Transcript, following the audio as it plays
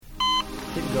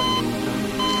joining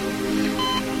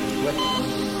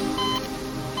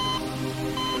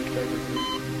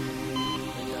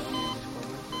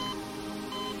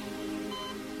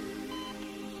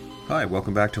Hi,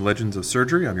 welcome back to Legends of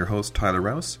Surgery. I'm your host, Tyler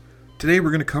Rouse. Today we're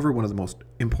going to cover one of the most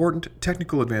important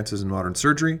technical advances in modern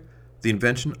surgery, the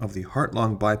invention of the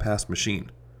heart-lung bypass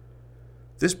machine.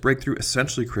 This breakthrough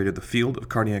essentially created the field of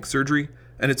cardiac surgery,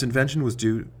 and its invention was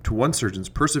due to one surgeon's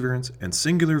perseverance and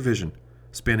singular vision,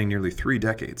 spanning nearly 3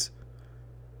 decades.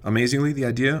 Amazingly, the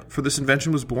idea for this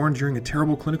invention was born during a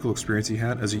terrible clinical experience he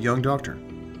had as a young doctor.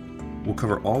 We'll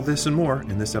cover all this and more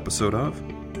in this episode of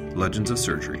Legends of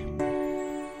Surgery.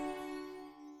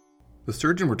 The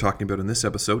surgeon we're talking about in this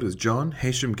episode is John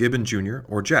Hashim Gibbon Jr.,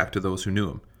 or Jack to those who knew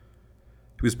him.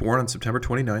 He was born on September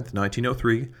 29,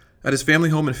 1903, at his family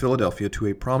home in Philadelphia to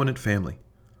a prominent family.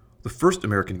 The first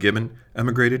American Gibbon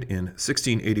emigrated in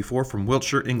 1684 from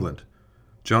Wiltshire, England.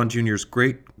 John Jr.'s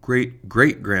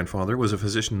great-great-great-grandfather was a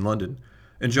physician in London,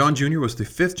 and John Jr. was the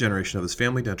 5th generation of his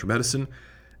family to enter medicine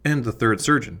and the 3rd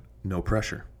surgeon, no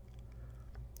pressure.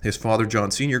 His father, John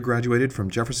Sr., graduated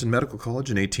from Jefferson Medical College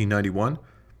in 1891.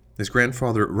 His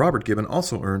grandfather, Robert Gibbon,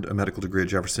 also earned a medical degree at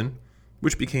Jefferson,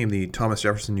 which became the Thomas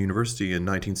Jefferson University in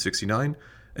 1969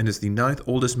 and is the 9th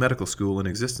oldest medical school in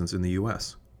existence in the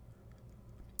U.S.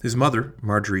 His mother,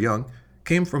 Marjorie Young,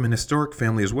 came from an historic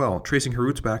family as well, tracing her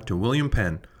roots back to William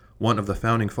Penn, one of the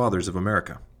founding fathers of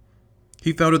America.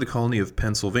 He founded the colony of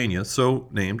Pennsylvania, so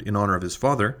named in honor of his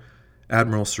father,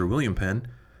 Admiral Sir William Penn,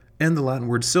 and the Latin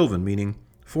word sylvan, meaning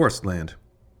forest land.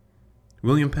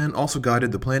 William Penn also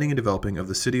guided the planning and developing of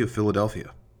the city of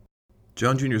Philadelphia.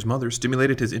 John Jr.'s mother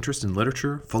stimulated his interest in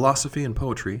literature, philosophy, and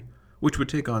poetry, which would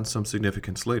take on some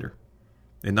significance later.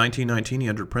 In 1919, he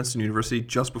entered Princeton University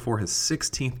just before his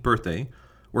 16th birthday,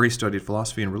 where he studied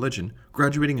philosophy and religion,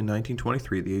 graduating in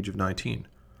 1923 at the age of 19.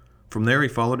 From there, he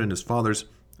followed in his father's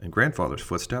and grandfather's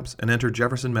footsteps and entered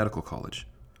Jefferson Medical College.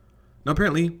 Now,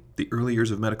 apparently, the early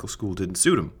years of medical school didn't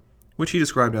suit him, which he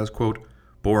described as, quote,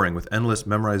 boring with endless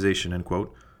memorization, end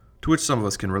quote, to which some of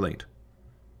us can relate.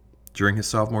 During his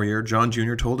sophomore year, John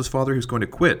Jr. told his father he was going to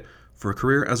quit for a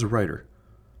career as a writer.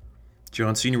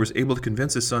 John Sr. was able to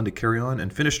convince his son to carry on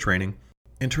and finish training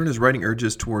and turn his writing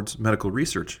urges towards medical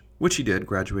research, which he did,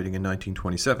 graduating in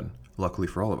 1927, luckily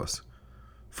for all of us.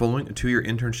 Following a 2-year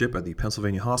internship at the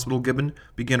Pennsylvania Hospital, Gibbon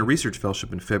began a research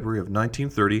fellowship in February of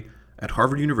 1930 at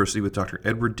Harvard University with Dr.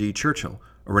 Edward D. Churchill,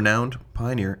 a renowned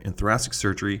pioneer in thoracic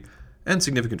surgery and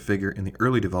significant figure in the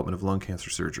early development of lung cancer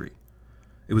surgery.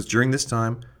 It was during this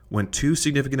time when 2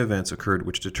 significant events occurred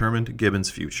which determined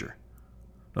Gibbon's future.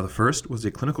 Now, the first was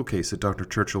a clinical case that Dr.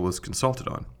 Churchill was consulted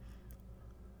on.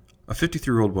 A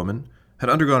 53-year-old woman had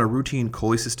undergone a routine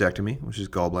cholecystectomy, which is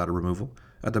gallbladder removal,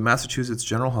 at the Massachusetts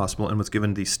General Hospital and was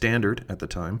given the standard, at the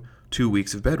time, 2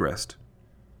 weeks of bed rest.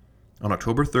 On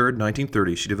October 3,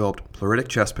 1930, she developed pleuritic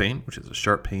chest pain, which is a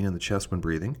sharp pain in the chest when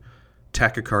breathing,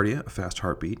 tachycardia, a fast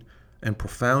heartbeat, and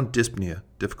profound dyspnea,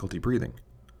 difficulty breathing.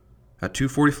 At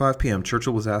 2:45 p.m.,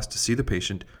 Churchill was asked to see the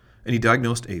patient, and he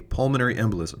diagnosed a pulmonary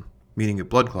embolism, meaning a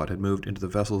blood clot had moved into the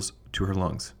vessels to her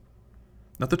lungs.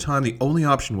 At the time, the only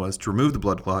option was to remove the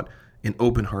blood clot in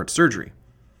open heart surgery.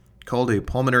 Called a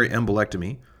pulmonary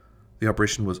embolectomy, the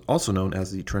operation was also known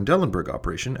as the Trendelenburg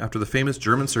operation after the famous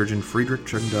German surgeon Friedrich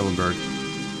Trendelenburg,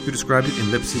 who described it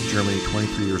in Leipzig, Germany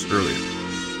 23 years earlier.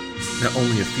 Now,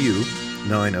 only a few,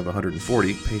 9 of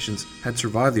 140, patients had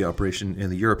survived the operation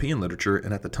in the European literature,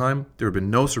 and at the time, there had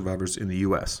been no survivors in the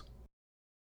U.S.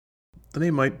 The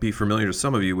name might be familiar to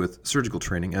some of you with surgical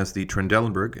training, as the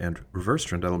Trendelenburg and reverse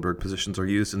Trendelenburg positions are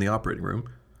used in the operating room.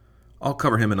 I'll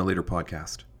cover him in a later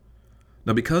podcast.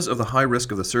 Now, because of the high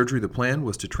risk of the surgery, the plan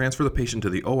was to transfer the patient to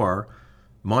the OR,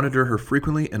 monitor her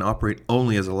frequently, and operate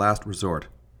only as a last resort.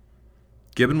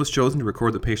 Gibbon was chosen to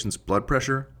record the patient's blood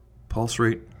pressure, pulse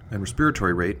rate, and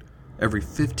respiratory rate every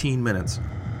 15 minutes,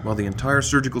 while the entire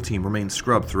surgical team remained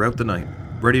scrubbed throughout the night,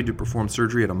 ready to perform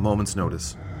surgery at a moment's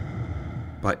notice.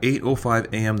 By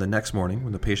 8:05 a.m. the next morning,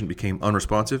 when the patient became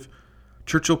unresponsive,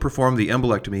 Churchill performed the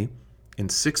embolectomy in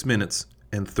 6 minutes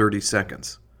and 30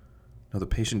 seconds. Now, the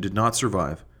patient did not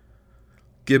survive.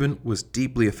 Gibbon was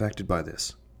deeply affected by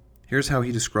this. Here's how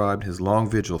he described his long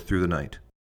vigil through the night.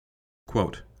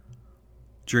 Quote,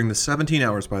 during the 17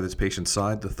 hours by this patient's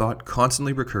side, the thought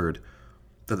constantly recurred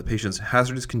that the patient's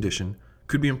hazardous condition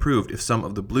could be improved if some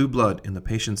of the blue blood in the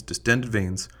patient's distended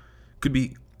veins could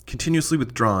be continuously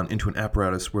withdrawn into an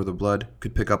apparatus where the blood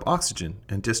could pick up oxygen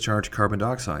and discharge carbon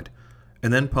dioxide,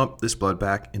 and then pump this blood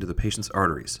back into the patient's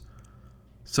arteries.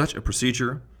 Such a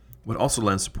procedure would also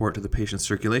lend support to the patient's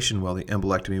circulation while the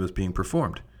embolectomy was being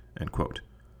performed, end quote.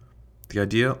 The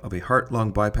idea of a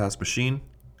heart-lung bypass machine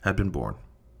had been born.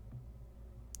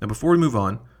 Now, before we move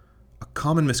on, a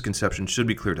common misconception should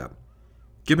be cleared up.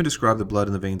 Gibbon described the blood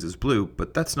in the veins as blue,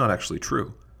 but that's not actually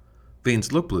true.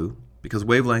 Veins look blue because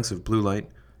wavelengths of blue light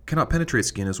cannot penetrate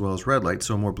skin as well as red light,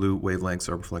 so more blue wavelengths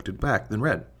are reflected back than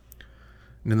red.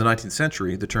 And in the 19th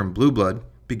century, the term blue blood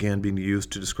began being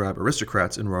used to describe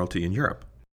aristocrats and royalty in Europe.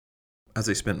 As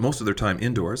they spent most of their time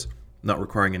indoors, not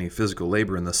requiring any physical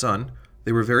labor in the sun,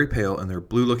 they were very pale and their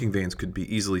blue-looking veins could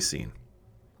be easily seen.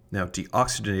 Now,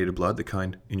 deoxygenated blood, the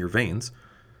kind in your veins,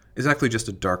 is actually just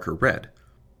a darker red.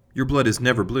 Your blood is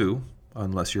never blue,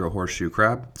 unless you're a horseshoe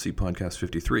crab, see podcast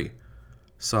 53.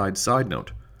 Side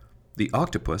note, the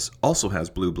octopus also has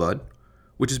blue blood,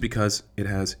 which is because it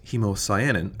has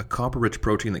hemocyanin, a copper-rich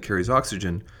protein that carries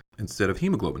oxygen instead of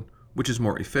hemoglobin, which is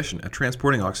more efficient at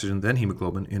transporting oxygen than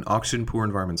hemoglobin in oxygen-poor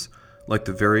environments like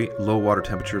the very low water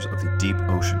temperatures of the deep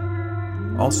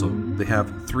ocean. Also, they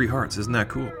have 3 hearts. Isn't that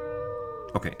cool?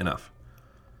 Okay, enough.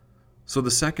 So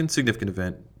the second significant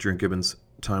event during Gibbon's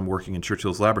time working in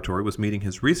Churchill's laboratory was meeting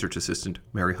his research assistant,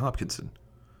 Mary Hopkinson.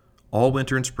 All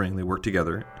winter and spring they worked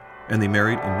together, and they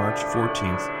married on March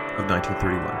 14th of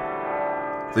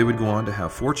 1931. They would go on to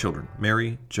have 4 children,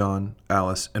 Mary, John,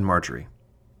 Alice, and Marjorie.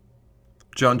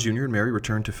 John Jr. and Mary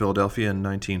returned to Philadelphia in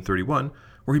 1931,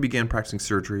 where he began practicing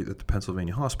surgery at the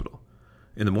Pennsylvania Hospital.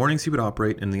 In the mornings he would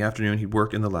operate, and in the afternoon he'd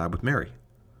work in the lab with Mary.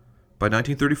 By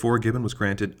 1934, Gibbon was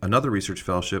granted another research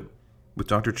fellowship with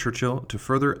Dr. Churchill to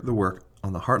further the work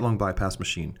on the heart-lung bypass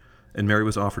machine, and Mary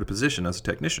was offered a position as a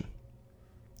technician.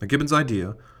 Now, Gibbon's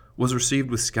idea was received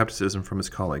with skepticism from his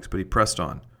colleagues, but he pressed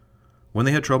on. When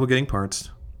they had trouble getting parts,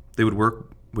 they would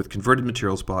work with converted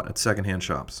materials bought at second-hand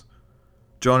shops.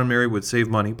 John and Mary would save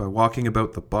money by walking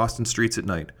about the Boston streets at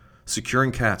night,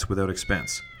 securing cats without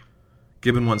expense.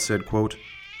 Gibbon once said, quote,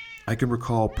 "I can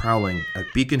recall prowling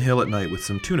at Beacon Hill at night with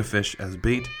some tuna fish as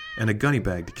bait and a gunny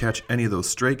bag to catch any of those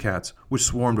stray cats which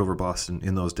swarmed over Boston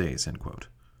in those days," end quote.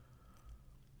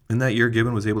 In that year,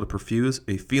 Gibbon was able to perfuse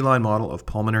a feline model of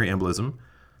pulmonary embolism,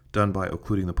 done by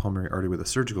occluding the pulmonary artery with a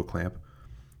surgical clamp,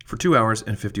 for 2 hours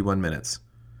and 51 minutes.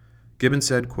 Gibbon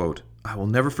said, quote, "I will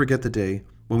never forget the day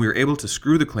when we were able to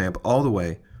screw the clamp all the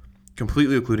way,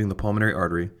 completely occluding the pulmonary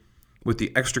artery, with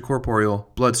the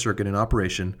extracorporeal blood circuit in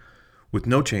operation, with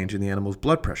no change in the animal's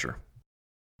blood pressure.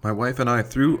 My wife and I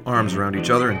threw arms around each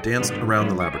other and danced around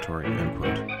the laboratory," end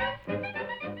quote.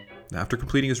 After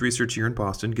completing his research year in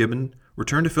Boston, Gibbon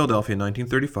returned to Philadelphia in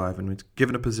 1935 and was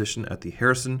given a position at the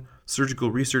Harrison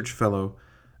Surgical Research Fellow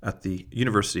at the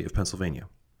University of Pennsylvania.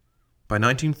 By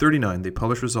 1939, they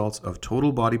published results of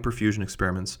total body perfusion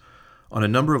experiments on a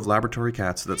number of laboratory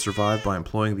cats that survived by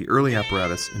employing the early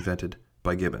apparatus invented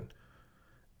by Gibbon.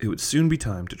 It would soon be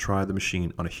time to try the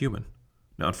machine on a human.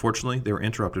 Now, unfortunately, they were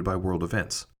interrupted by world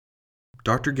events.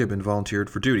 Dr. Gibbon volunteered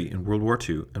for duty in World War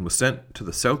II and was sent to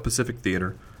the South Pacific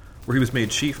Theater, where he was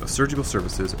made Chief of Surgical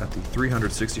Services at the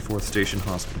 364th Station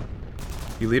Hospital.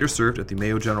 He later served at the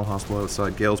Mayo General Hospital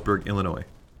outside Galesburg, Illinois.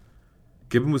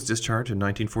 Gibbon was discharged in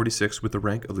 1946 with the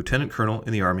rank of Lieutenant Colonel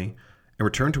in the Army and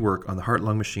returned to work on the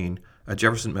heart-lung machine at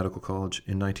Jefferson Medical College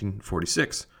in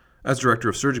 1946 as Director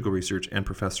of Surgical Research and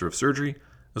Professor of Surgery,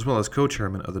 as well as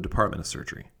co-chairman of the Department of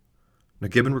Surgery. Now,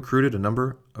 Gibbon recruited a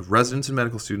number of residents and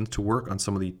medical students to work on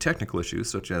some of the technical issues,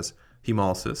 such as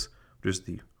hemolysis, which is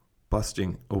the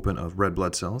busting open of red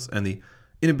blood cells, and the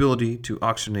inability to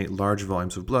oxygenate large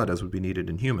volumes of blood as would be needed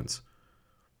in humans.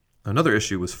 Another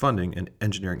issue was funding and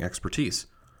engineering expertise,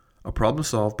 a problem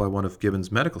solved by one of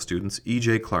Gibbon's medical students,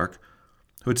 E.J. Clark,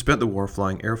 who had spent the war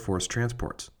flying Air Force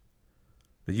transports.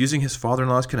 Using his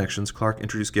father-in-law's connections, Clark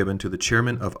introduced Gibbon to the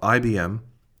chairman of IBM,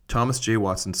 Thomas J.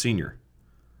 Watson Sr.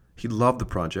 He loved the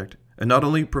project and not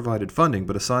only provided funding,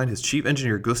 but assigned his chief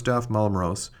engineer, Gustav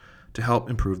Malmros, to help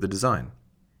improve the design.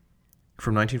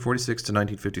 From 1946 to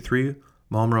 1953,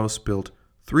 Malmros built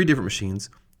 3 different machines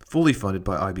fully funded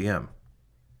by IBM.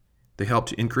 They helped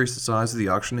to increase the size of the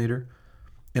oxygenator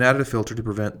and added a filter to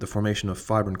prevent the formation of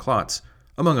fibrin clots,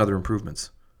 among other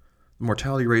improvements. The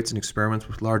mortality rates in experiments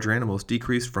with larger animals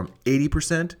decreased from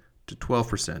 80% to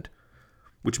 12%,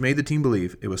 which made the team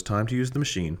believe it was time to use the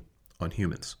machine on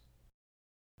humans.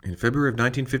 In February of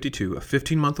 1952, a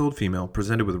 15-month-old female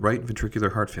presented with right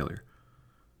ventricular heart failure.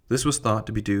 This was thought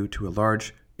to be due to a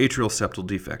large atrial septal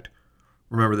defect.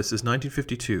 Remember, this is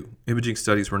 1952. Imaging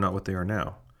studies were not what they are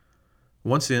now.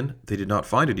 Once in, they did not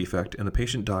find a defect, and the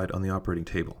patient died on the operating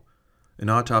table. An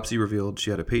autopsy revealed she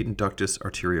had a patent ductus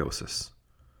arteriosus.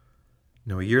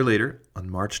 Now, a year later, on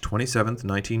March 27,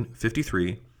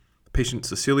 1953, patient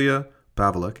Cecilia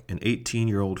Bavaluk, an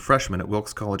 18-year-old freshman at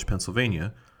Wilkes College,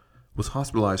 Pennsylvania, was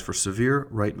hospitalized for severe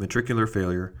right ventricular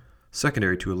failure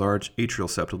secondary to a large atrial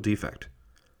septal defect.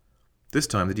 This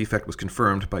time, the defect was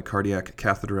confirmed by cardiac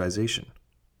catheterization.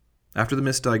 After the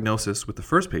misdiagnosis with the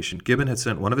first patient, Gibbon had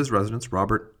sent one of his residents,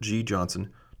 Robert G.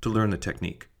 Johnson, to learn the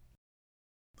technique.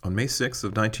 On May 6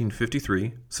 of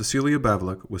 1953, Cecilia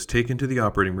Bavlik was taken to the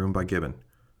operating room by Gibbon.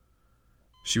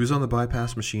 She was on the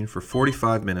bypass machine for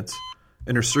 45 minutes,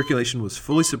 and her circulation was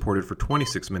fully supported for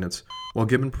 26 minutes while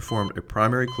Gibbon performed a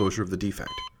primary closure of the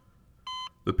defect.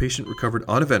 The patient recovered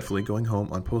uneventfully, going home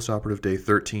on postoperative day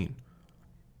 13.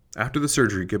 After the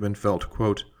surgery, Gibbon felt,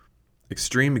 quote,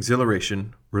 extreme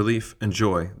exhilaration, relief, and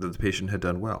joy that the patient had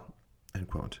done well, end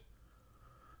quote.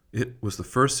 It was the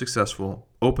first successful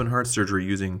open-heart surgery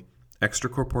using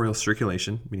extracorporeal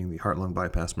circulation, meaning the heart-lung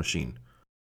bypass machine.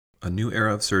 A new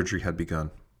era of surgery had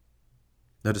begun.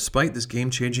 Now, despite this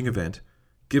game-changing event,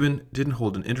 Gibbon didn't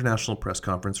hold an international press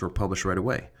conference or publish right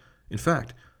away. In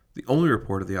fact, the only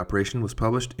report of the operation was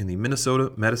published in the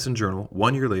Minnesota Medicine Journal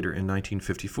 1 year later in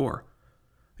 1954.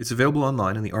 It's available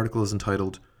online, and the article is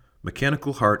entitled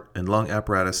Mechanical Heart and Lung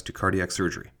Apparatus to Cardiac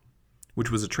Surgery,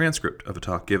 which was a transcript of a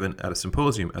talk given at a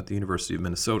symposium at the University of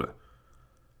Minnesota.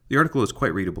 The article is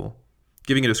quite readable,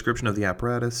 giving a description of the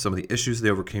apparatus, some of the issues they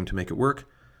overcame to make it work,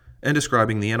 and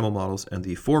describing the animal models and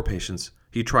the 4 patients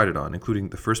he tried it on, including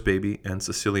the first baby and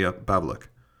Cecilia Bavlik.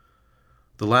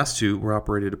 The last 2 were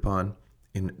operated upon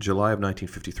in July of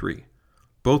 1953.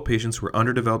 Both patients were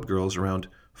underdeveloped girls around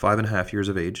 5.5 years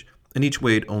of age, and each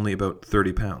weighed only about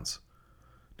 30 pounds.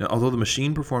 Now, although the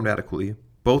machine performed adequately,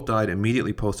 both died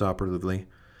immediately postoperatively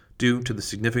due to the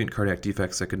significant cardiac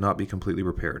defects that could not be completely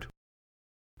repaired.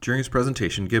 During his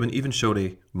presentation, Gibbon even showed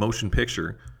a motion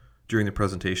picture during the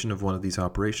presentation of one of these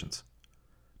operations.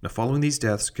 Now, following these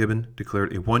deaths, Gibbon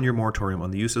declared a 1-year moratorium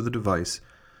on the use of the device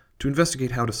to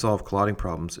investigate how to solve clotting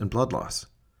problems and blood loss.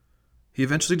 He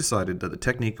eventually decided that the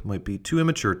technique might be too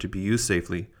immature to be used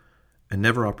safely and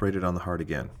never operated on the heart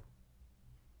again.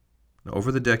 Now,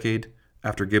 over the decade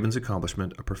after Gibbon's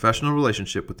accomplishment, a professional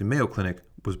relationship with the Mayo Clinic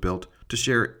was built to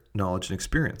share knowledge and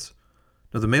experience.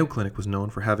 Now, the Mayo Clinic was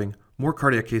known for having more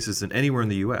cardiac cases than anywhere in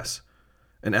the U.S.,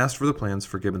 and asked for the plans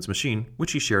for Gibbon's machine,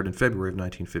 which he shared in February of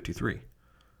 1953.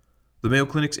 The Mayo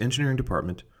Clinic's engineering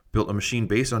department built a machine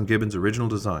based on Gibbon's original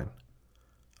design.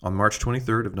 On March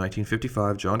 23rd of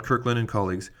 1955, John Kirkland and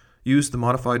colleagues used the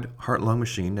modified heart-lung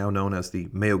machine, now known as the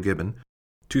Mayo Gibbon,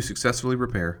 to successfully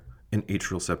repair an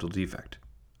atrial septal defect.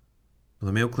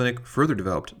 The Mayo Clinic further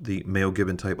developed the Mayo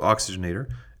Gibbon type oxygenator,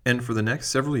 and for the next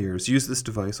several years used this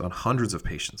device on hundreds of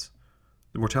patients.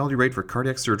 The mortality rate for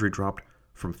cardiac surgery dropped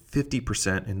from 50%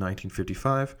 in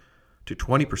 1955 to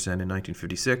 20% in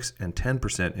 1956 and 10% in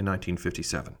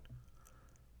 1957.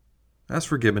 As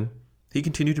for Gibbon, he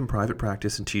continued in private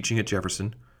practice and teaching at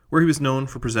Jefferson, where he was known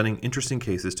for presenting interesting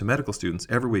cases to medical students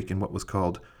every week in what was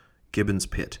called Gibbon's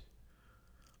Pit.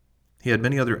 He had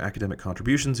many other academic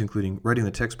contributions, including writing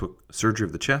the textbook Surgery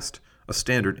of the Chest, a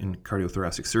standard in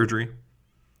cardiothoracic surgery.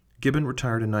 Gibbon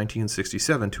retired in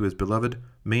 1967 to his beloved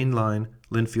Main Line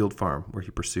Linfield farm, where he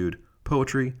pursued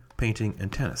poetry, painting,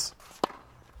 and tennis.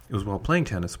 It was while playing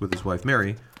tennis with his wife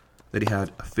Mary that he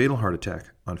had a fatal heart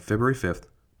attack on February 5th,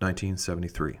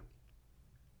 1973.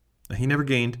 Now, he never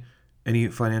gained any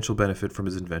financial benefit from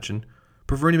his invention,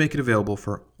 preferring to make it available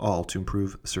for all to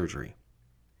improve surgery.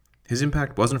 His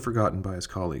impact wasn't forgotten by his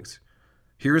colleagues.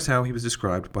 Here is how he was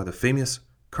described by the famous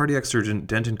cardiac surgeon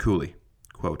Denton Cooley,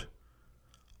 quote,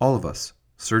 "All of us,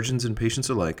 surgeons and patients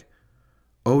alike,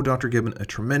 owe Dr. Gibbon a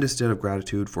tremendous debt of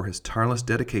gratitude for his tireless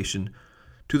dedication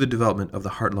to the development of the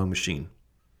heart-lung machine.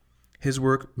 His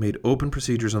work made open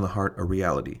procedures on the heart a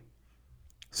reality.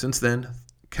 Since then,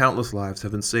 countless lives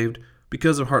have been saved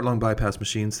because of heart-lung bypass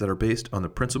machines that are based on the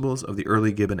principles of the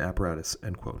early Gibbon apparatus,"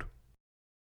 end quote.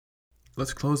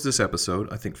 Let's close this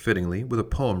episode, I think fittingly, with a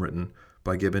poem written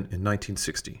by Gibbon in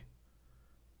 1960.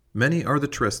 "Many are the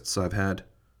trysts I've had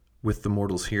with the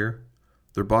mortals here,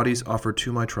 their bodies offered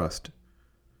to my trust,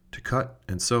 to cut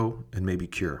and sew and maybe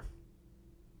cure."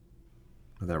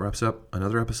 Well, that wraps up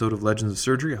another episode of Legends of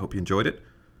Surgery. I hope you enjoyed it.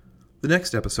 The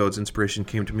next episode's inspiration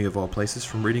came to me, of all places,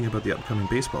 from reading about the upcoming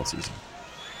baseball season.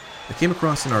 I came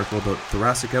across an article about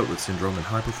thoracic outlet syndrome in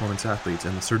high-performance athletes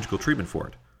and the surgical treatment for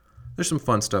it. There's some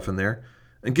fun stuff in there,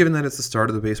 and given that it's the start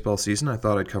of the baseball season, I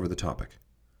thought I'd cover the topic.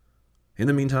 In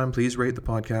the meantime, please rate the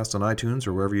podcast on iTunes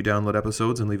or wherever you download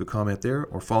episodes and leave a comment there,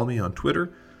 or follow me on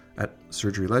Twitter at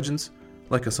Surgery Legends,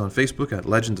 like us on Facebook at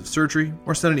Legends of Surgery,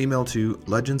 or send an email to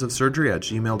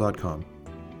legendsofsurgery@gmail.com.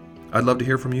 I'd love to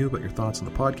hear from you about your thoughts on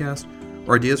the podcast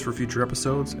or ideas for future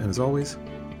episodes, and as always,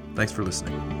 thanks for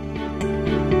listening.